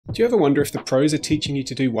Do you ever wonder if the pros are teaching you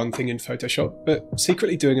to do one thing in Photoshop, but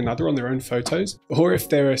secretly doing another on their own photos? Or if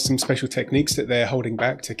there are some special techniques that they're holding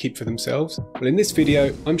back to keep for themselves? Well, in this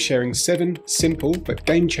video, I'm sharing 7 simple but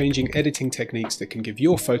game-changing editing techniques that can give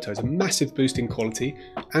your photos a massive boost in quality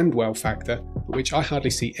and wow factor, which I hardly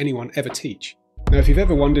see anyone ever teach. Now, if you've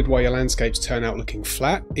ever wondered why your landscapes turn out looking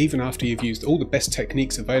flat, even after you've used all the best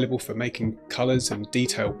techniques available for making colours and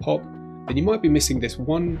detail pop, then you might be missing this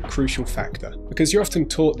one crucial factor. Because you're often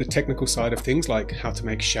taught the technical side of things, like how to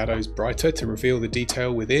make shadows brighter to reveal the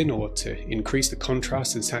detail within, or to increase the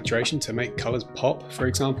contrast and saturation to make colours pop, for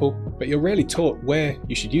example, but you're rarely taught where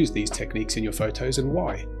you should use these techniques in your photos and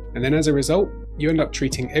why. And then as a result, you end up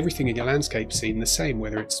treating everything in your landscape scene the same,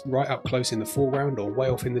 whether it's right up close in the foreground or way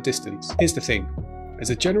off in the distance. Here's the thing. As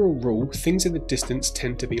a general rule, things in the distance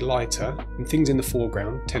tend to be lighter and things in the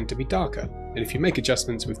foreground tend to be darker. And if you make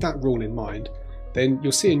adjustments with that rule in mind, then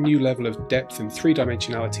you'll see a new level of depth and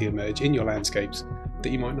three-dimensionality emerge in your landscapes that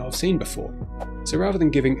you might not have seen before. So rather than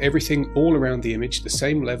giving everything all around the image the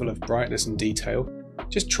same level of brightness and detail,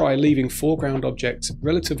 just try leaving foreground objects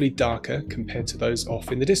relatively darker compared to those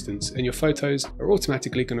off in the distance, and your photos are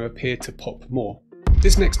automatically going to appear to pop more.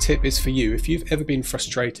 This next tip is for you if you've ever been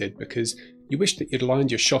frustrated because you wish that you'd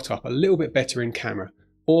lined your shot up a little bit better in camera,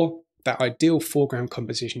 or that ideal foreground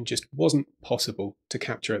composition just wasn't possible to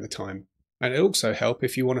capture at the time. And it'll also help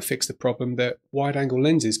if you want to fix the problem that wide-angle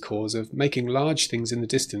lenses cause of making large things in the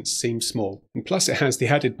distance seem small. And plus it has the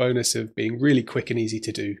added bonus of being really quick and easy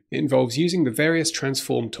to do. It involves using the various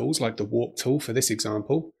transform tools like the warp tool for this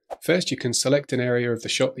example. First you can select an area of the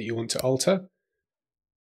shot that you want to alter,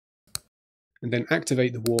 and then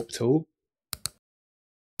activate the warp tool.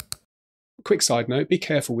 Quick side note, be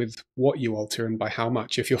careful with what you alter and by how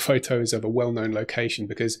much if your photo is of a well-known location,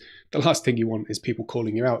 because the last thing you want is people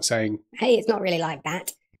calling you out saying, "Hey, it's not really like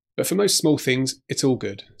that." But for most small things, it's all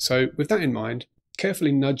good. So with that in mind,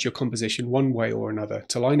 carefully nudge your composition one way or another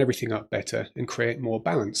to line everything up better and create more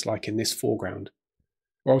balance, like in this foreground.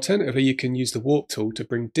 Or alternatively, you can use the warp tool to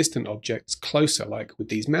bring distant objects closer, like with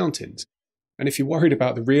these mountains. And if you're worried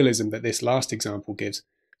about the realism that this last example gives,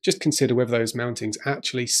 just consider whether those mountains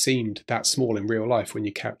actually seemed that small in real life when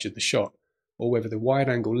you captured the shot, or whether the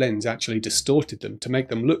wide-angle lens actually distorted them to make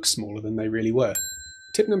them look smaller than they really were.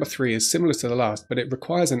 Tip number 3 is similar to the last, but it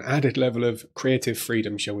requires an added level of creative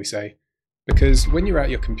freedom, shall we say. Because when you're at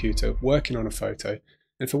your computer working on a photo,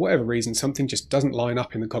 and for whatever reason something just doesn't line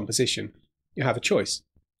up in the composition, you have a choice.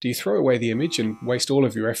 Do you throw away the image and waste all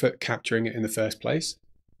of your effort capturing it in the first place?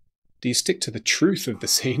 Do you stick to the truth of the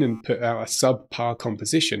scene and put out a subpar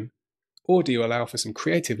composition? Or do you allow for some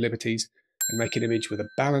creative liberties and make an image with a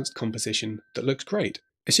balanced composition that looks great?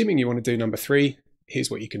 Assuming you want to do number 3, here's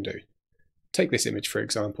what you can do. Take this image for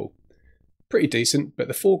example. Pretty decent, but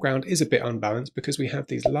the foreground is a bit unbalanced because we have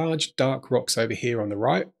these large dark rocks over here on the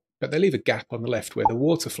right, but they leave a gap on the left where the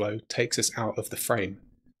water flow takes us out of the frame.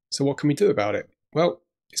 So what can we do about it? Well,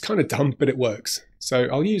 it's kind of dumb, but it works. So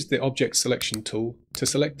I'll use the object selection tool to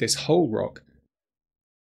select this whole rock,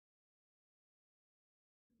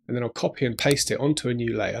 and then I'll copy and paste it onto a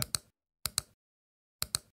new layer.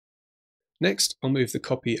 Next, I'll move the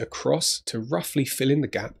copy across to roughly fill in the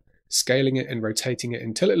gap, scaling it and rotating it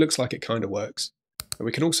until it looks like it kind of works. And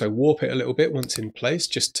we can also warp it a little bit once in place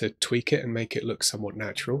just to tweak it and make it look somewhat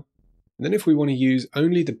natural. And then if we want to use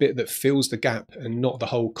only the bit that fills the gap and not the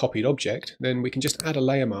whole copied object, then we can just add a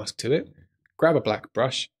layer mask to it, grab a black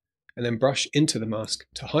brush, and then brush into the mask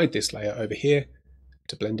to hide this layer over here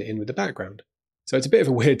to blend it in with the background. So it's a bit of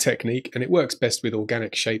a weird technique, and it works best with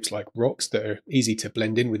organic shapes like rocks that are easy to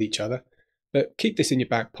blend in with each other. But keep this in your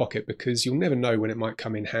back pocket because you'll never know when it might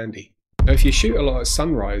come in handy. Now if you shoot a lot at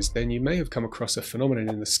sunrise, then you may have come across a phenomenon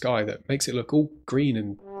in the sky that makes it look all green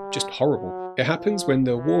and just horrible. It happens when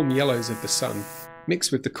the warm yellows of the sun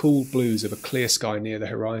mix with the cool blues of a clear sky near the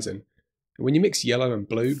horizon. And when you mix yellow and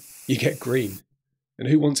blue, you get green. And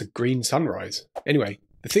who wants a green sunrise? Anyway,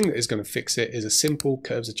 the thing that is going to fix it is a simple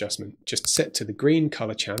curves adjustment. Just set to the green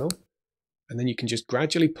color channel, and then you can just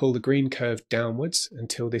gradually pull the green curve downwards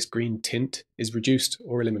until this green tint is reduced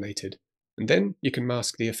or eliminated. And then you can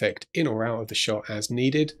mask the effect in or out of the shot as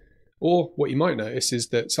needed, or what you might notice is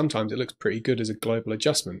that sometimes it looks pretty good as a global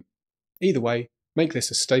adjustment. Either way, make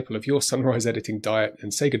this a staple of your sunrise editing diet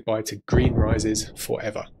and say goodbye to green rises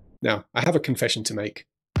forever. Now, I have a confession to make.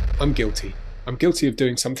 I'm guilty. I'm guilty of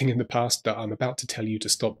doing something in the past that I'm about to tell you to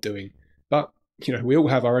stop doing. But, we all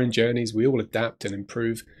have our own journeys, we all adapt and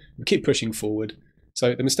improve, and keep pushing forward.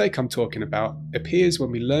 So the mistake I'm talking about appears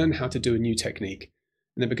when we learn how to do a new technique.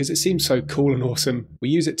 And then because it seems so cool and awesome, we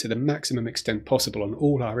use it to the maximum extent possible on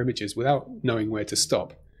all our images without knowing where to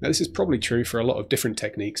stop. Now this is probably true for a lot of different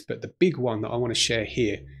techniques, but the big one that I want to share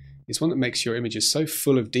here is one that makes your images so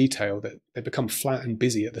full of detail that they become flat and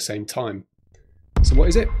busy at the same time. So what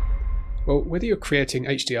is it? Well, whether you're creating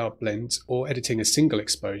HDR blends or editing a single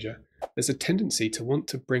exposure, there's a tendency to want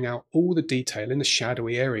to bring out all the detail in the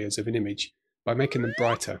shadowy areas of an image by making them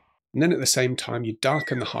brighter. And then at the same time, you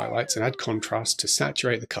darken the highlights and add contrast to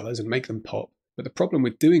saturate the colours and make them pop. But the problem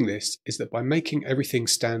with doing this is that by making everything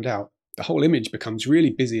stand out, the whole image becomes really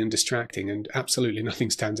busy and distracting and absolutely nothing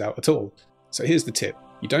stands out at all. So here's the tip.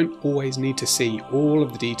 You don't always need to see all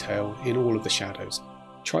of the detail in all of the shadows.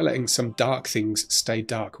 Try letting some dark things stay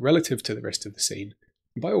dark relative to the rest of the scene.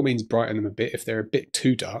 And by all means brighten them a bit if they're a bit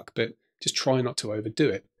too dark, but just try not to overdo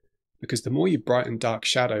it. Because the more you brighten dark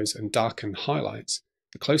shadows and darken highlights,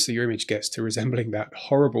 the closer your image gets to resembling that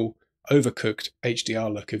horrible, overcooked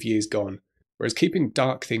HDR look of years gone. Whereas keeping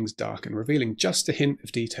dark things dark and revealing just a hint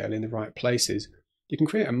of detail in the right places, you can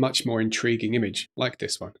create a much more intriguing image, like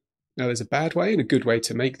this one. Now there's a bad way and a good way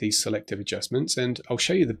to make these selective adjustments, and I'll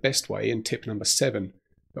show you the best way in tip number 7.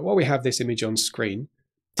 But while we have this image on screen,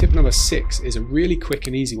 tip number 6 is a really quick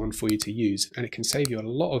and easy one for you to use, and it can save you a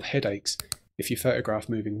lot of headaches if you photograph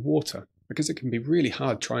moving water, because it can be really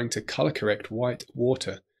hard trying to color correct white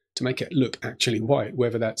water to make it look actually white,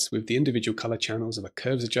 whether that's with the individual color channels of a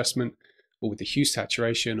curves adjustment, or with the hue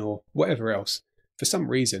saturation, or whatever else. For some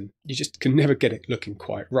reason, you just can never get it looking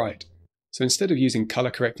quite right. So instead of using color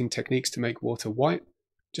correcting techniques to make water white,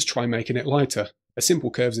 just try making it lighter. A simple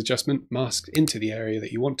curves adjustment masked into the area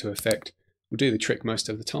that you want to affect will do the trick most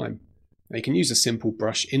of the time. Now you can use a simple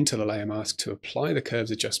brush into the layer mask to apply the curves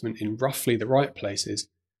adjustment in roughly the right places,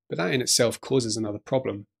 but that in itself causes another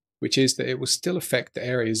problem, which is that it will still affect the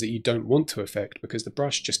areas that you don't want to affect because the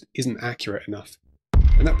brush just isn't accurate enough.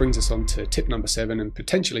 And that brings us on to tip number 7, and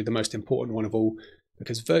potentially the most important one of all,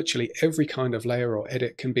 because virtually every kind of layer or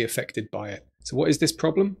edit can be affected by it. So what is this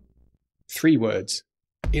problem? 3 words: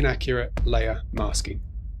 inaccurate layer masking,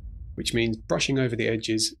 which means brushing over the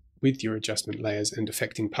edges with your adjustment layers and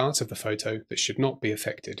affecting parts of the photo that should not be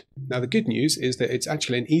affected. Now the good news is that it's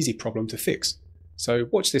actually an easy problem to fix. So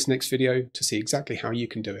watch this next video to see exactly how you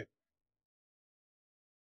can do it.